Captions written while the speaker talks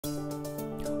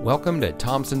Welcome to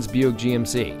Thompsons Buick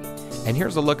GMC, and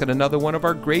here's a look at another one of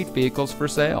our great vehicles for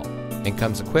sale, and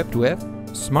comes equipped with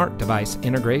smart device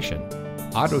integration,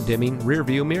 auto-dimming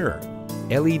rear-view mirror,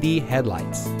 LED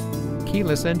headlights,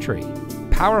 keyless entry,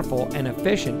 powerful and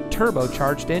efficient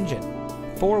turbocharged engine,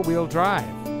 four-wheel drive,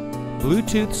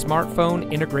 Bluetooth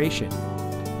smartphone integration,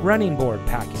 running board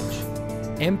package,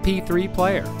 MP3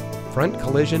 player, front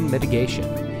collision mitigation,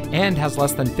 and has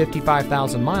less than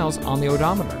 55,000 miles on the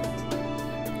odometer.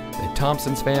 The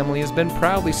Thompsons family has been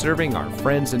proudly serving our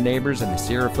friends and neighbors in the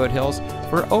Sierra foothills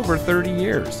for over 30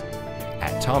 years.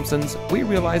 At Thompsons, we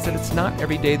realize that it's not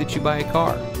every day that you buy a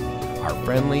car. Our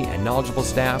friendly and knowledgeable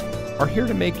staff are here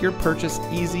to make your purchase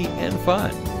easy and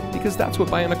fun, because that's what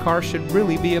buying a car should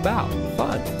really be about,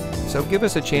 fun. So give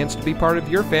us a chance to be part of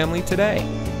your family today,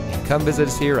 and come visit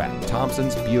us here at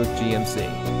Thompsons Buick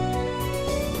GMC.